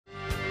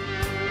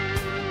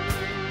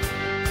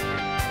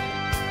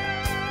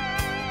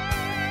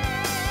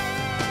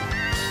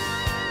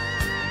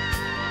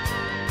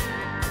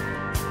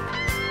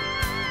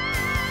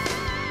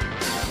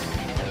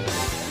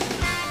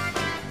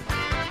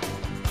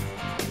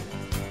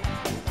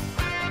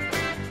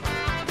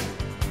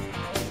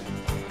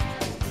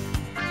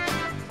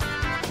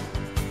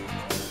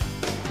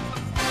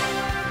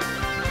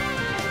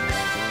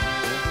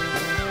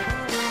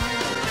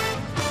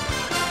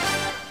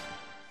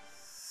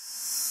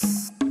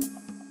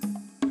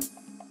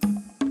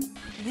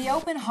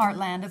open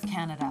heartland of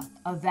Canada,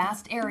 a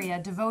vast area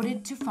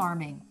devoted to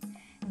farming.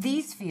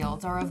 These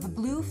fields are of the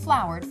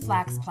blue-flowered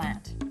flax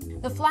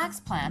plant. The flax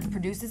plant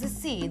produces a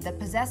seed that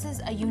possesses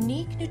a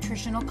unique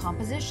nutritional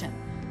composition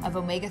of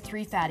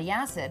omega-3 fatty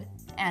acid,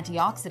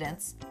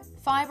 antioxidants,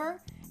 fiber,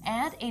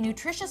 and a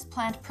nutritious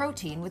plant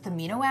protein with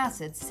amino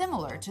acids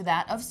similar to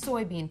that of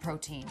soybean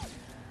protein.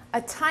 A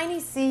tiny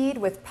seed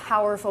with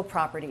powerful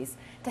properties.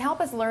 To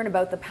help us learn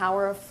about the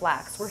power of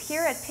flax, we're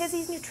here at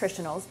Pizzy's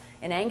Nutritionals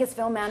in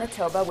Angusville,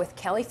 Manitoba with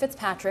Kelley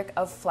Fitzpatrick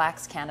of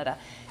Flax Canada.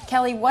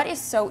 Kelley, what is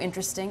so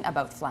interesting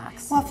about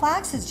flax? Well,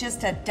 flax is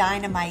just a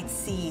dynamite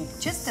seed,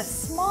 just a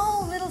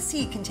small little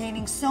seed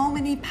containing so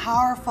many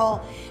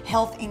powerful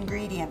health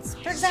ingredients.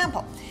 For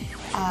example,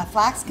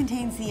 flax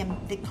contains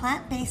the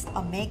plant-based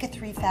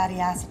omega-3 fatty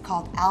acid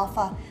called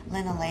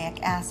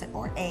alpha-linoleic acid,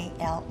 or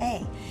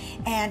ALA.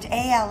 And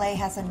ALA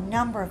has a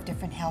number of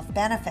different health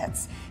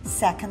benefits.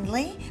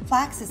 Secondly,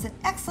 flax is an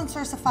excellent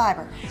source of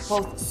fiber,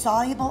 both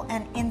soluble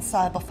and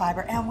insoluble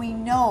fiber, and we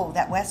know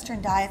that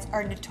Western diets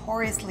are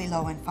notoriously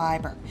low in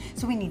fiber,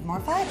 so we need more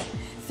fiber.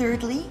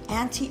 Thirdly,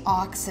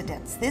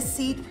 antioxidants. This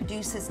seed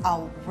produces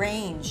a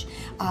range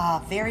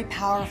of very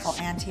powerful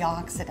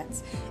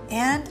antioxidants.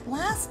 And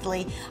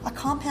lastly, a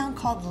compound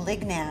called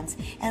lignans,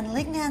 and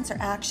lignans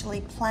are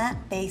actually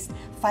plant-based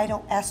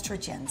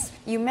phytoestrogens.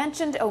 You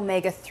mentioned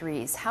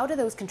omega-3s. How do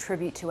those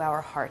contribute to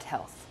our heart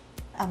health?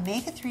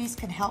 Omega-3s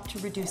can help to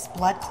reduce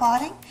blood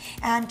clotting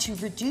and to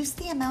reduce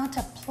the amount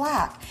of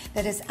plaque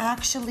that is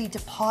actually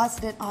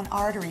deposited on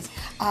arteries.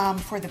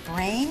 For the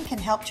brain, can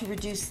help to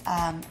reduce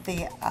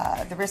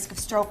the risk of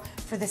stroke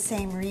for the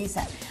same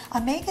reason.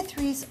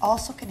 Omega-3s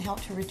also can help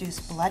to reduce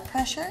blood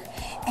pressure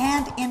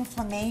and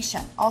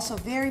inflammation. Also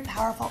very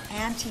powerful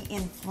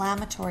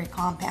anti-inflammatory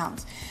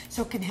compounds.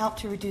 So it can help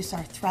to reduce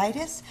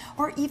arthritis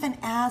or even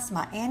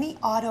asthma, any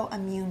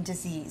autoimmune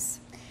disease.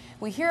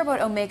 We hear about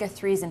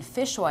omega-3s in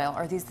fish oil.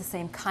 Are these the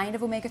same kind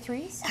of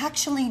omega-3s?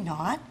 Actually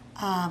not.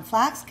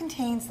 Flax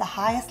contains the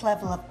highest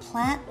level of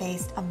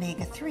plant-based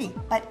omega-3,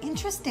 but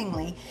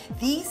interestingly,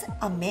 these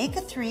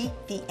omega-3,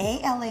 the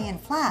ALA in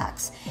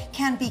flax,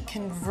 can be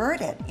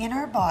converted in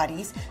our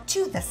bodies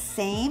to the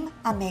same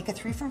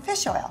omega-3 from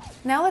fish oil.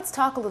 Now let's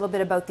talk a little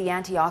bit about the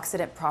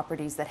antioxidant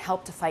properties that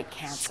help to fight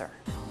cancer.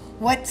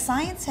 What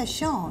science has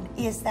shown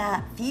is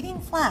that feeding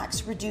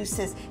flax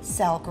reduces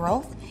cell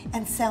growth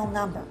and cell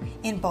number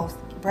in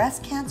both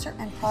breast cancer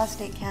and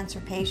prostate cancer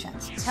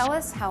patients. Tell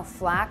us how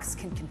flax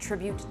can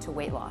contribute to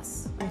weight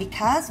loss. And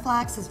because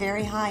flax is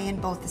very high in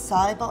both the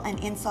soluble and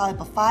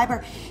insoluble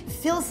fiber, it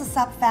fills us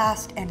up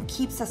fast and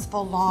keeps us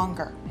full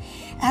longer.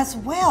 As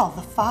well,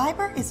 the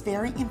fiber is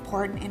very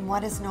important in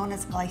what is known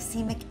as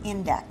glycemic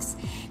index.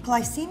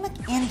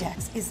 Glycemic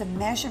index is a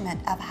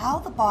measurement of how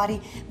the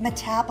body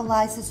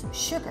metabolizes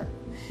sugar,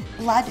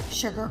 blood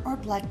sugar or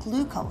blood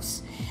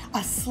glucose.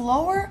 A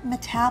slower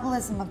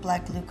metabolism of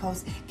blood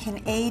glucose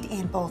can aid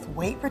in both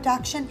weight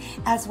reduction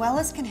as well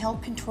as can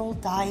help control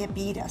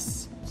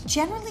diabetes.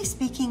 Generally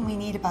speaking, we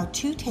need about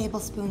 2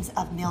 tablespoons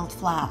of milled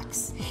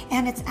flax,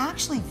 and it's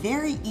actually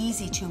very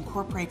easy to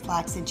incorporate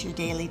flax into your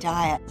daily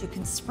diet. You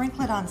can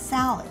sprinkle it on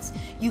salads,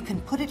 you can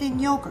put it in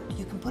yogurt,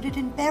 you can put it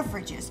in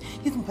beverages,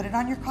 you can put it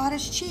on your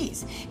cottage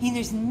cheese. I mean,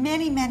 there's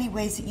many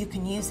ways that you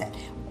can use it.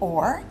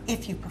 Or,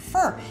 if you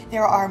prefer,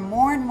 there are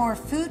more and more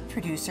food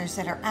producers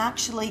that are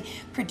actually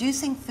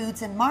producing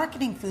foods and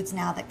marketing foods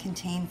now that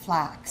contain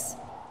flax.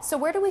 So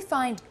where do we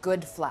find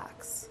good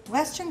flax?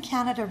 Western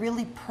Canada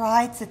really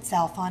prides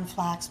itself on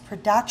flax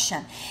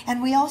production,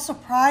 and we also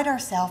pride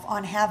ourselves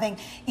on having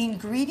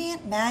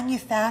ingredient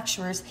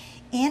manufacturers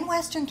in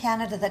Western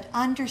Canada that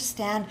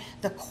understand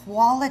the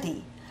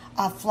quality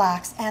of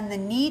flax and the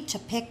need to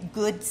pick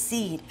good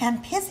seed.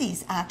 And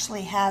Pizzy's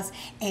actually has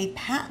a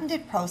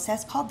patented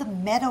process called the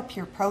Meadow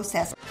Pure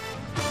process.